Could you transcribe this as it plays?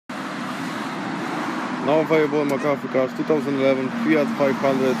Now available McCarthy cars, 2011 Fiat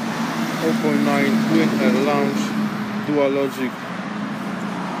 500 0.9 Twinair Lounge Dualogic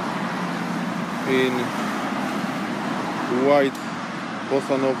in white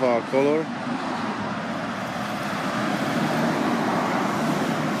Bossa Nova color.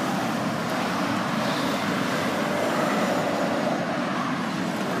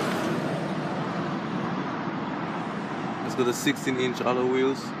 It's got a 16-inch alloy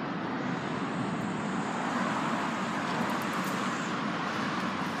wheels.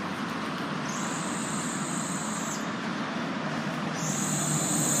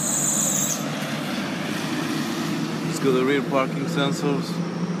 It's got the rear parking sensors.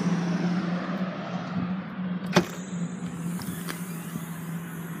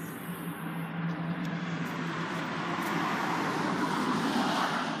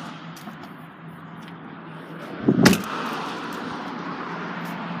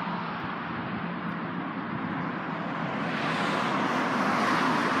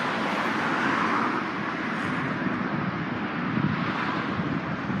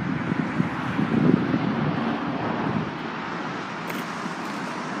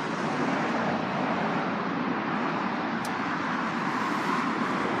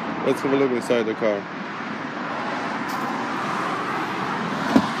 Let's have a look inside the car.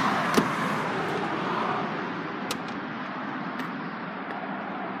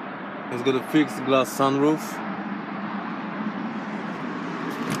 It's got a fixed glass sunroof.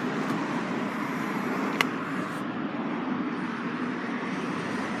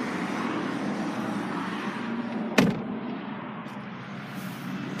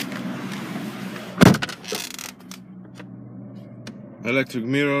 Electric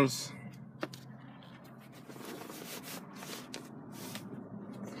mirrors.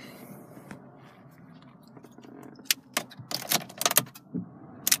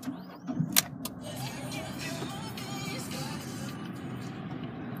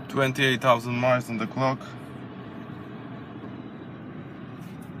 $28,000 miles on the clock.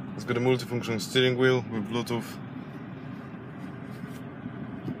 It's got a multifunction steering wheel with Bluetooth.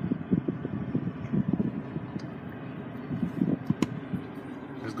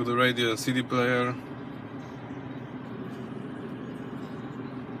 It's got a radio and CD player.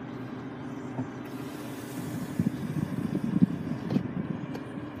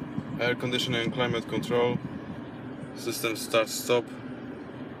 Air conditioning and climate control. System start stop.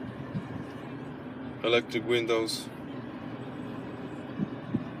 Electric windows.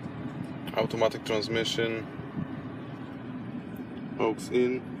 Automatic transmission. Aux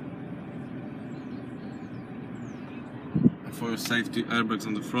in. For your safety, airbags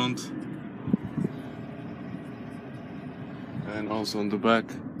on the front and also on the back.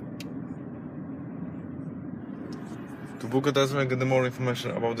 To book a test drive and get more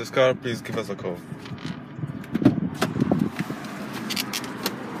information about this car, please give us a call.